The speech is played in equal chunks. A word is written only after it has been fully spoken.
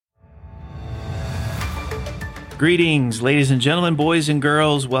Greetings, ladies and gentlemen, boys and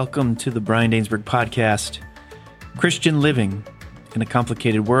girls. Welcome to the Brian Dainsberg Podcast, Christian Living in a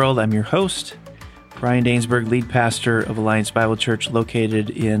Complicated World. I'm your host, Brian Dainsberg, lead pastor of Alliance Bible Church located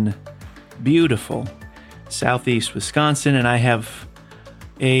in beautiful southeast Wisconsin. And I have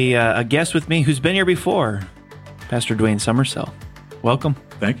a guest with me who's been here before, Pastor Dwayne Summersell. Welcome.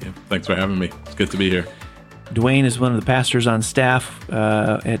 Thank you. Thanks for having me. It's good to be here. Dwayne is one of the pastors on staff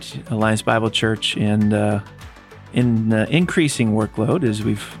at Alliance Bible Church, and in increasing workload as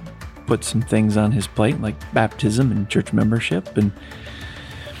we've put some things on his plate, like baptism and church membership,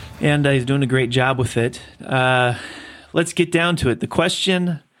 and he's doing a great job with it. Let's get down to it. The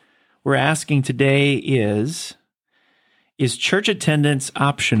question we're asking today is church attendance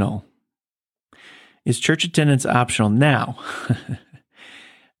optional? Is church attendance optional? Now,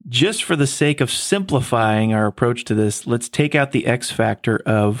 just for the sake of simplifying our approach to this, let's take out the X factor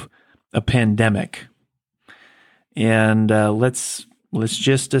of a pandemic. And let's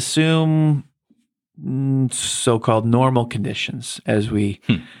just assume so-called normal conditions as we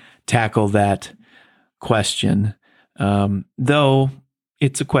tackle that question. Though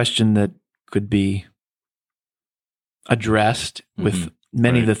it's a question that could be addressed with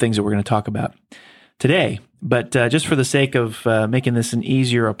many of the things that we're going to talk about today. But just for the sake of making this an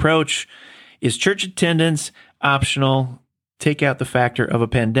easier approach, is church attendance optional? Take out the factor of a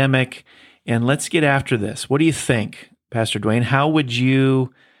pandemic. And let's get after this. What do you think, Pastor Dwayne? How would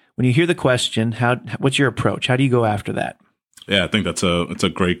you, when you hear the question, what's your approach? How do you go after that? Yeah, I think it's a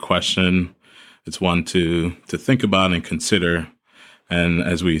great question. It's one to think about and consider. And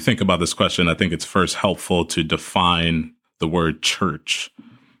as we think about this question, I think it's first helpful to define the word church.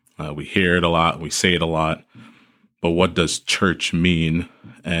 We hear it a lot, we say it a lot, but what does church mean?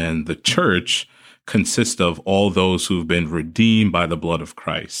 And the church consists of all those who've been redeemed by the blood of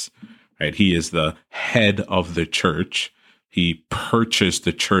Christ. Right? He is the head of the church. He purchased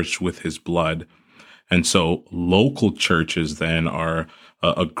the church with his blood. And so local churches then are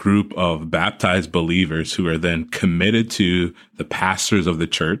a group of baptized believers who are then committed to the pastors of the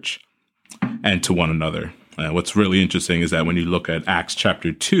church and to one another. What's really interesting is that when you look at Acts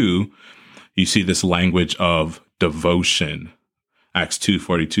chapter 2, you see this language of devotion. Acts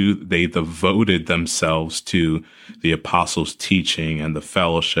 2:42, they devoted themselves to the apostles' teaching and the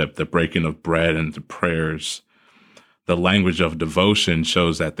fellowship, the breaking of bread and the prayers. The language of devotion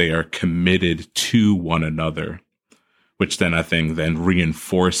shows that they are committed to one another, which then I think then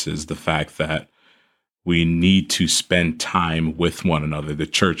reinforces the fact that we need to spend time with one another. The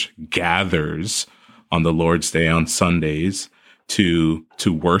church gathers on the Lord's Day on Sundays to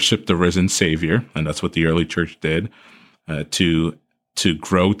worship the risen Savior, and that's what the early church did, to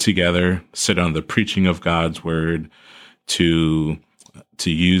grow together, sit on the preaching of God's word, to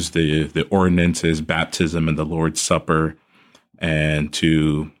use the ordinances, baptism and the Lord's Supper, and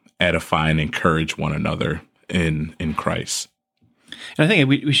to edify and encourage one another in Christ. And I think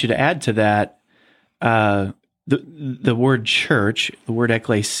we should add to that the word church, the word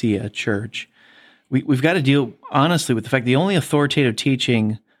ecclesia, church. We've got to deal honestly with the fact the only authoritative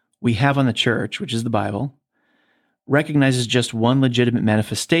teaching we have on the church, which is the Bible, recognizes just one legitimate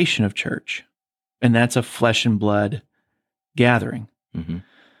manifestation of church, and that's a flesh and blood gathering. Mm-hmm.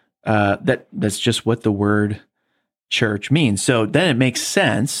 That's just what the word church means. So then it makes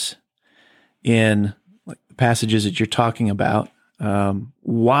sense in like the passages that you're talking about,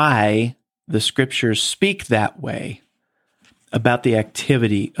 why the scriptures speak that way about the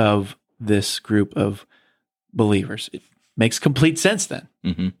activity of this group of believers. It makes complete sense then.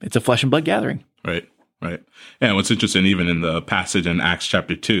 Mm-hmm. It's a flesh and blood gathering. Right. Right. And what's interesting, even in the passage in Acts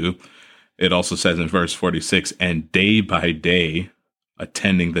chapter 2, it also says in verse 46, and day by day,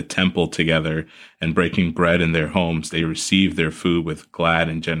 attending the temple together and breaking bread in their homes, they received their food with glad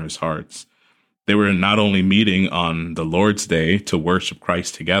and generous hearts. They were not only meeting on the Lord's Day to worship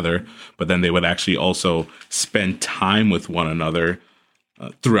Christ together, but then they would actually also spend time with one another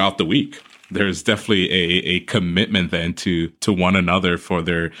throughout the week. There's definitely a commitment then to one another for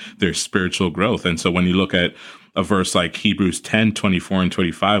their spiritual growth. And so when you look at a verse like Hebrews 10:24 and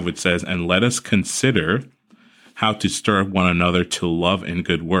 25, which says, and let us consider how to stir up one another to love and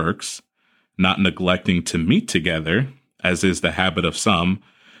good works, not neglecting to meet together, as is the habit of some,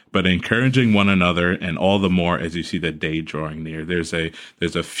 but encouraging one another, and all the more as you see the day drawing near. There's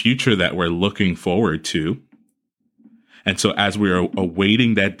a future that we're looking forward to. And so as we are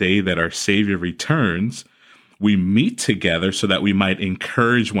awaiting that day that our Savior returns, we meet together so that we might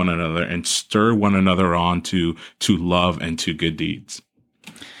encourage one another and stir one another on to love and to good deeds.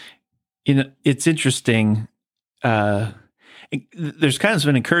 You know, it's interesting. there's kind of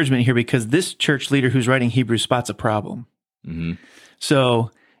an encouragement here because this church leader who's writing Hebrews spots a problem. Mm-hmm.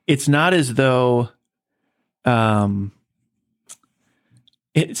 So it's not as though we're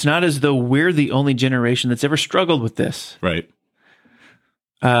the only generation that's ever struggled with this. Right.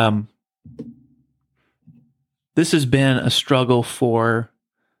 This has been a struggle for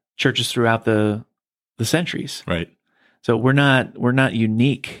churches throughout the centuries. Right. So we're not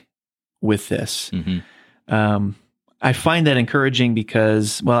unique with this. Mm-hmm. I find that encouraging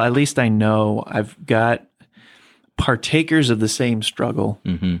because, well, at least I know I've got partakers of the same struggle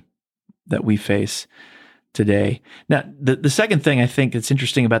Mm-hmm. that we face today. Now, the second thing I think that's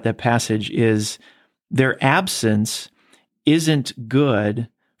interesting about that passage is their absence isn't good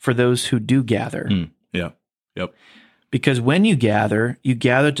for those who do gather. Yeah. Yep. Because when you gather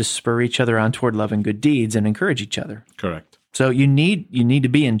to spur each other on toward love and good deeds and encourage each other. Correct. So you need to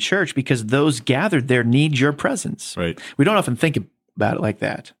be in church because those gathered there need your presence. Right. We don't often think about it like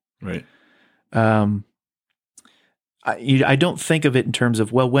that. Right. I don't think of it in terms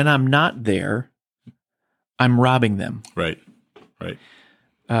of, well, when I'm not there, I'm robbing them. Right. Right.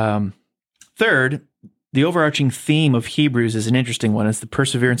 Third, the overarching theme of Hebrews is an interesting one. It's the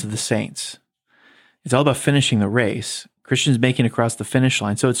perseverance of the saints. It's all about finishing the race, Christians making it across the finish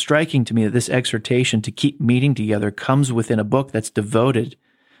line. So it's striking to me that this exhortation to keep meeting together comes within a book that's devoted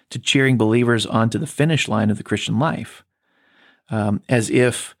to cheering believers onto the finish line of the Christian life. As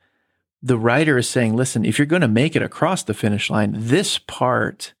if the writer is saying, listen, if you're going to make it across the finish line, this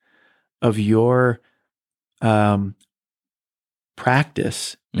part of your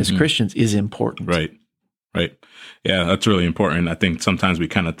practice as Christians is important. Right. Right. Yeah, that's really important. I think sometimes we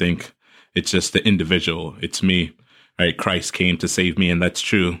kind of think it's just the individual. It's me, right? Christ came to save me, and that's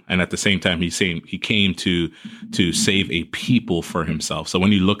true. And at the same time, he came to save a people for himself. So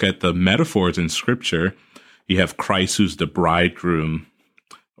when you look at the metaphors in Scripture, you have Christ who's the bridegroom,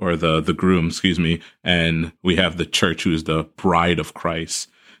 or the groom, excuse me, and we have the church who is the bride of Christ.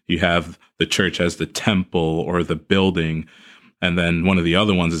 You have the church as the temple or the building. And then one of the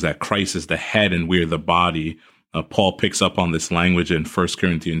other ones is that Christ is the head and we're the body. Paul picks up on this language in 1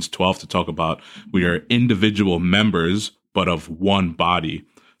 Corinthians 12 to talk about we are individual members, but of one body.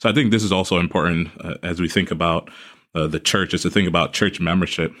 So I think this is also important as we think about the church, is to think about church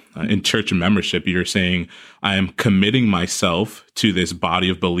membership. In church membership, you're saying, I am committing myself to this body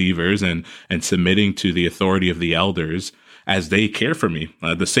of believers and submitting to the authority of the elders as they care for me.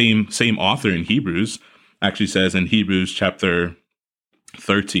 The same author in Hebrews actually says in Hebrews chapter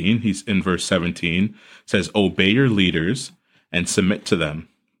 13, he's in verse 17, says, obey your leaders and submit to them,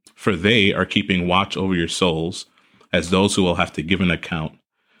 for they are keeping watch over your souls as those who will have to give an account.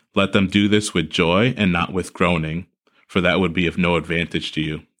 Let them do this with joy and not with groaning, for that would be of no advantage to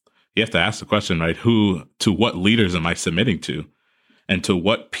you. You have to ask the question, right? To what leaders am I submitting to? And to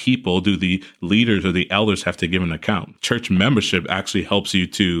what people do the leaders or the elders have to give an account? Church membership actually helps you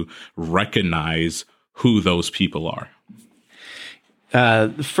to recognize who those people are.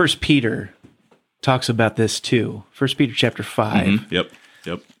 1 Peter talks about this too. 1 Peter chapter 5. Mm-hmm.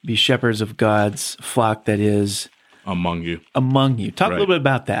 Yep. Be shepherds of God's flock that is among you. Talk a little bit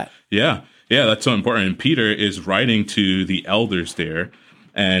about that. Yeah, that's so important. And Peter is writing to the elders there,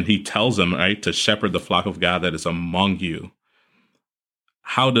 and he tells them, right, to shepherd the flock of God that is among you.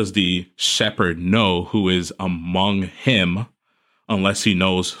 How does the shepherd know who is among him unless he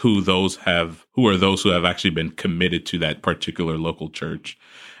knows who are those who have actually been committed to that particular local church?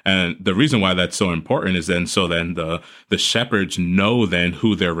 And the reason why that's so important is then the shepherds know then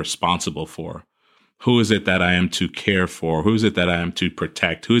who they're responsible for. Who is it that I am to care for? Who is it that I am to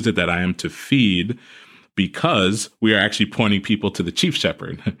protect? Who is it that I am to feed? Because we are actually pointing people to the chief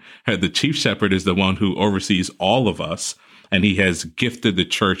shepherd. The chief shepherd is the one who oversees all of us, and he has gifted the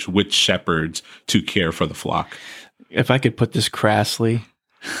church with shepherds to care for the flock. If I could put this crassly,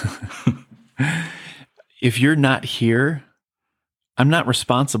 if you're not here, I'm not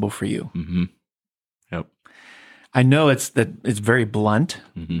responsible for you. Mm-hmm. Yep. I know it's very blunt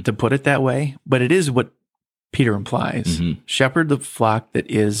to put it that way, but it is what Peter implies. Mm-hmm. Shepherd the flock that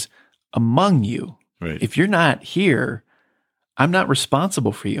is among you. Right. If you're not here, I'm not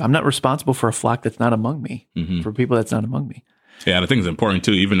responsible for you. I'm not responsible for a flock that's not among me, for people that's not among me. Yeah, and I think it's important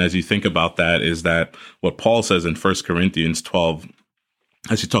too, even as you think about that, is that what Paul says in 1 Corinthians 12,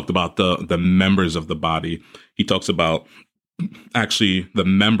 as he talked about the members of the body, he talks about actually the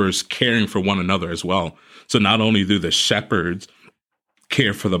members caring for one another as well. So not only do the shepherds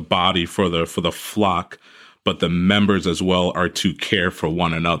care for the body, for the flock, but the members as well are to care for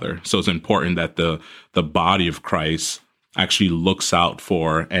one another. So it's important that the body of Christ actually looks out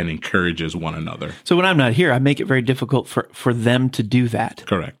for and encourages one another. So when I'm not here, I make it very difficult for them to do that.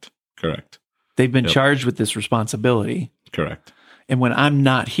 Correct. They've been charged with this responsibility. Correct. And when I'm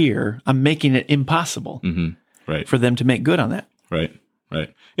not here, I'm making it impossible Right. for them to make good on that. Right.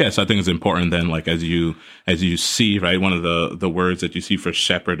 Yeah, so I think it's important then, like as you see, right, one of the words that you see for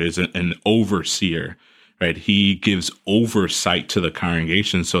shepherd is an overseer, right? He gives oversight to the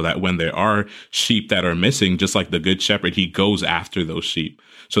congregation so that when there are sheep that are missing, just like the good shepherd, he goes after those sheep.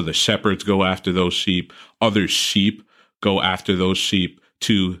 So the shepherds go after those sheep, other sheep go after those sheep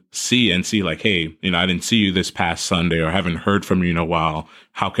to see like, hey, I didn't see you this past Sunday, or haven't heard from you in a while.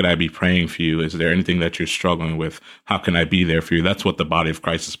 How could I be praying for you? Is there anything that you're struggling with? How can I be there for you? That's what the body of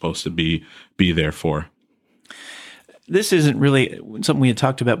Christ is supposed to be there for. This isn't really something we had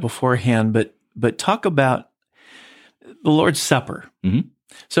talked about beforehand, but talk about the Lord's Supper.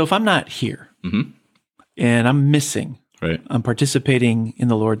 So if I'm not here and I'm missing, right, I'm participating in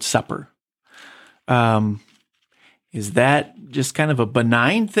the Lord's Supper, is that just kind of a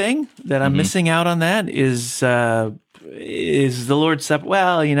benign thing that I'm missing out on? That is the Lord's Supper.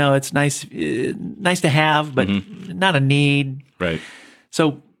 Well, it's nice to have, but not a need. Right.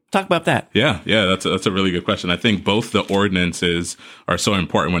 So talk about that. Yeah. That's a really good question. I think both the ordinances are so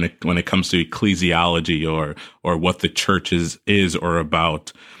important when it comes to ecclesiology or what the church is or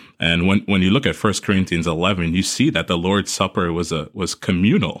about. And when you look at 1 Corinthians 11, you see that the Lord's Supper was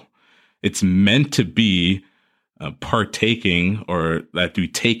communal. It's meant to be partaking, or that we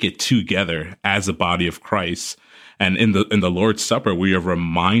take it together as a body of Christ. And in the Lord's Supper, we are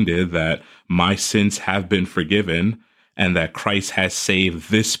reminded that my sins have been forgiven and that Christ has saved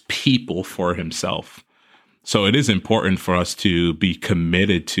this people for himself. So it is important for us to be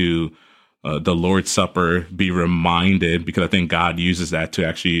committed to the Lord's Supper, be reminded, because I think God uses that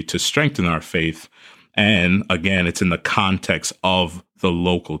to strengthen our faith. And again, it's in the context of the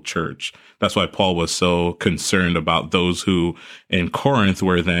local church. That's why Paul was so concerned about those who in Corinth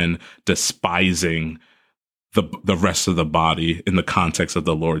were then despising the rest of the body in the context of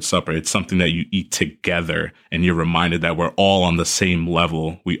the Lord's Supper. It's something that you eat together, and you're reminded that we're all on the same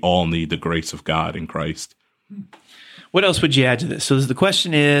level. We all need the grace of God in Christ. What else would you add to this? So the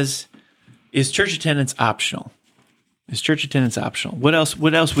question is church attendance optional? Is church attendance optional? What else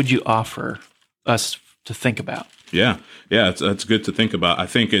would you offer us to think about? Yeah, it's good to think about. I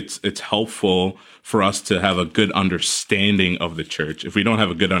think it's helpful for us to have a good understanding of the church. If we don't have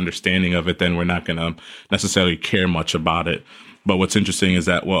a good understanding of it, then we're not going to necessarily care much about it. But what's interesting is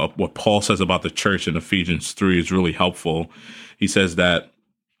that what Paul says about the church in Ephesians 3 is really helpful. He says that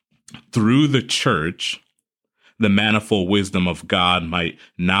through the church, the manifold wisdom of God might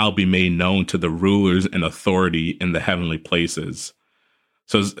now be made known to the rulers and authority in the heavenly places.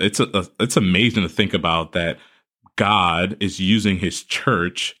 So it's amazing to think about that God is using his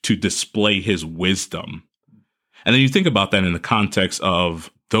church to display his wisdom. And then you think about that in the context of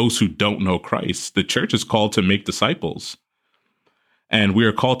those who don't know Christ. The church is called to make disciples. And we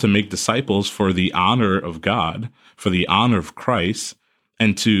are called to make disciples for the honor of God, for the honor of Christ,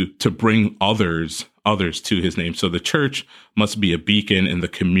 and to bring others to his name. So the church must be a beacon in the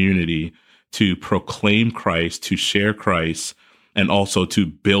community to proclaim Christ, to share Christ, and also to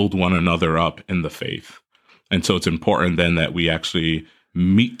build one another up in the faith. And so it's important then that we actually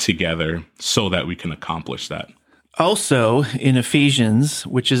meet together so that we can accomplish that. Also, in Ephesians,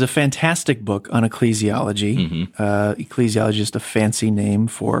 which is a fantastic book on ecclesiology, ecclesiology is just a fancy name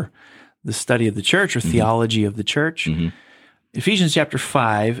for the study of the church or theology of the church. Ephesians chapter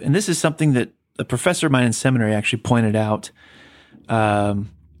 5, and this is something that a professor of mine in seminary actually pointed out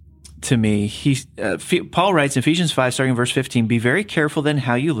to me. Paul writes in Ephesians 5, starting in verse 15, "Be very careful then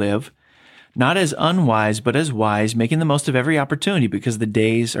how you live, not as unwise, but as wise, making the most of every opportunity, because the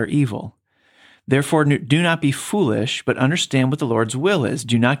days are evil. Therefore, do not be foolish, but understand what the Lord's will is.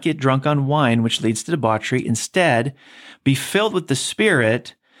 Do not get drunk on wine, which leads to debauchery. Instead, be filled with the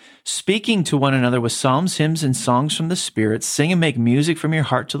Spirit, speaking to one another with psalms, hymns, and songs from the Spirit. Sing and make music from your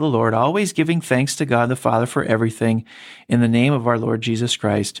heart to the Lord, always giving thanks to God the Father for everything in the name of our Lord Jesus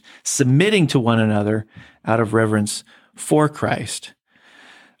Christ, submitting to one another out of reverence for Christ."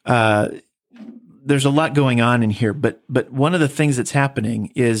 There's a lot going on in here, but one of the things that's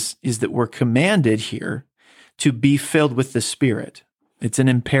happening is that we're commanded here to be filled with the Spirit. It's an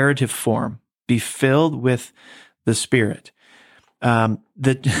imperative form. Be filled with the Spirit.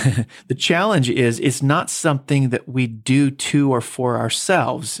 The challenge is it's not something that we do to or for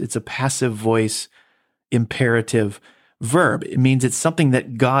ourselves. It's a passive voice imperative verb. It means it's something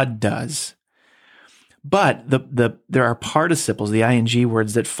that God does. But there are participles, the ing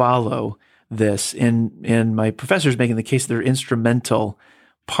words that follow, this. And my professor's making the case they're instrumental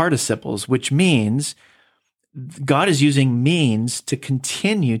participles, which means God is using means to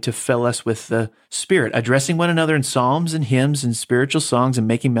continue to fill us with the Spirit, addressing one another in psalms and hymns and spiritual songs and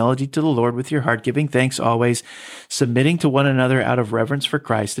making melody to the Lord with your heart, giving thanks always, submitting to one another out of reverence for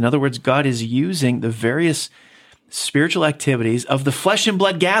Christ. In other words, God is using the various spiritual activities of the flesh and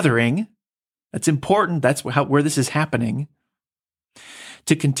blood gathering. That's important. That's where this is happening,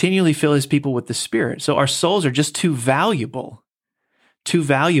 to continually fill his people with the Spirit. So our souls are just too valuable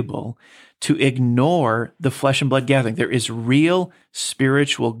to ignore the flesh and blood gathering. There is real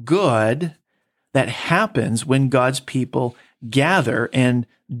spiritual good that happens when God's people gather and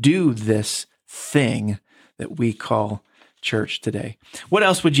do this thing that we call church today. What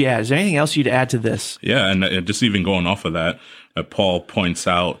else would you add? Is there anything else you'd add to this? Yeah, and just even going off of that, Paul points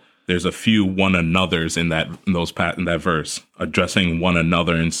out there's a few one another's in that verse, addressing one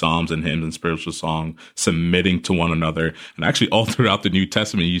another in psalms and hymns and spiritual song, submitting to one another. And actually all throughout the New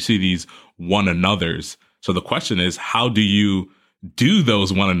Testament, you see these one another's. So the question is, how do you do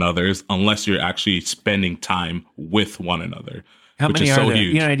those one another's unless you're actually spending time with one another? How which many is are so there?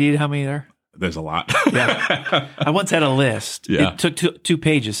 huge. You know any idea how many there are? There's a lot. Yeah. I once had a list. Yeah. It took two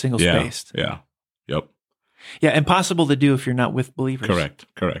pages, single spaced. Yeah. Yep. Yeah, impossible to do if you're not with believers. Correct.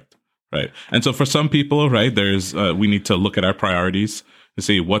 Right. And so for some people, right, there's we need to look at our priorities to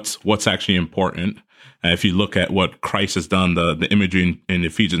see what's actually important. And if you look at what Christ has done, the imagery in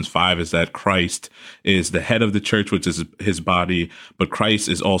Ephesians 5 is that Christ is the head of the church, which is his body, but Christ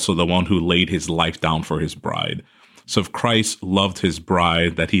is also the one who laid his life down for his bride. So if Christ loved his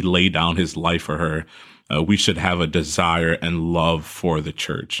bride, that he laid down his life for her, we should have a desire and love for the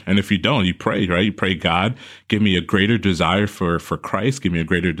church. And if you don't, you pray, right? You pray, God, give me a greater desire for Christ. Give me a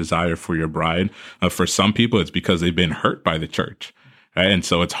greater desire for your bride. For some people, it's because they've been hurt by the church. Right? And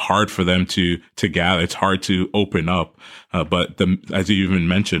so it's hard for them to gather. It's hard to open up. But as you even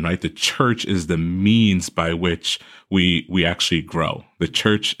mentioned, right, the church is the means by which we actually grow. The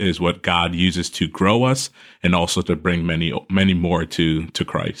church is what God uses to grow us and also to bring many more to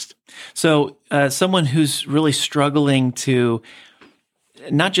Christ. So someone who's really struggling to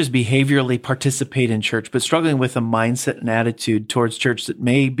not just behaviorally participate in church, but struggling with a mindset and attitude towards church that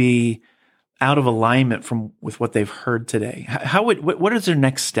may be out of alignment with what they've heard today, what is their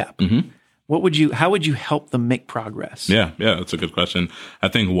next step? Mm-hmm. How would you help them make progress? Yeah, that's a good question. I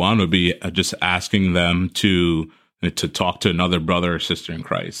think one would be just asking them to talk to another brother or sister in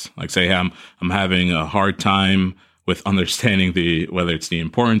Christ. Like say, hey, I'm having a hard time with understanding whether it's the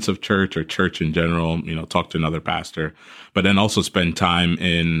importance of church or church in general, talk to another pastor, but then also spend time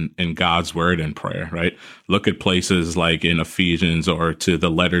in God's word and prayer, right? Look at places like in Ephesians or to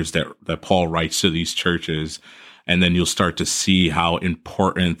the letters that Paul writes to these churches. And then you'll start to see how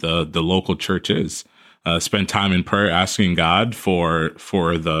important the local church is. Spend time in prayer, asking God for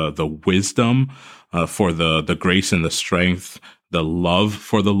the wisdom, for the grace and the strength, the love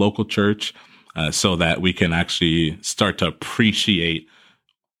for the local church, so that we can actually start to appreciate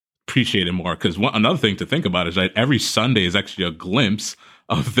it more. Because another thing to think about is that every Sunday is actually a glimpse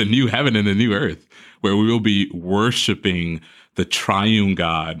of the new heaven and the new earth, where we will be worshiping the triune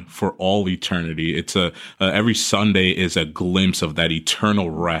God for all eternity. It's every Sunday is a glimpse of that eternal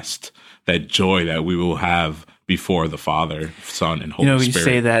rest, that joy that we will have before the Father, Son, and Holy Spirit. You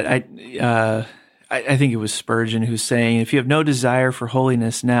say that, I think it was Spurgeon who's saying, if you have no desire for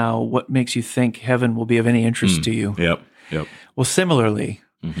holiness now, what makes you think heaven will be of any interest to you? Yep. Well, similarly,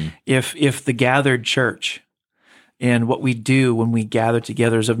 if the gathered church and what we do when we gather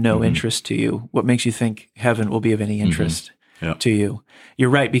together is of no interest to you, what makes you think heaven will be of any interest to you? You're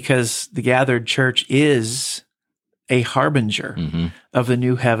right, because the gathered church is a harbinger of the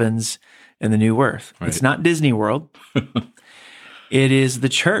new heavens and the new earth. Right. It's not Disney World. It is the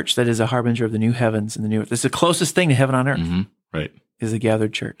church that is a harbinger of the new heavens and the new earth. It's the closest thing to heaven on earth. Right. Is the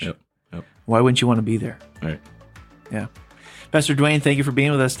gathered church. Yep. Why wouldn't you want to be there? Right. Yeah. Pastor Dwayne, thank you for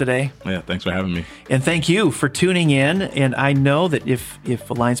being with us today. Yeah, thanks for having me. And thank you for tuning in. And I know that if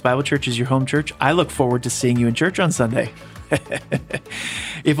Alliance Bible Church is your home church, I look forward to seeing you in church on Sunday.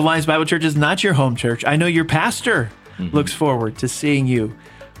 If Alliance Bible Church is not your home church, I know your pastor looks forward to seeing you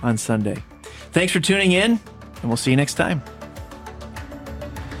on Sunday. Thanks for tuning in, and we'll see you next time.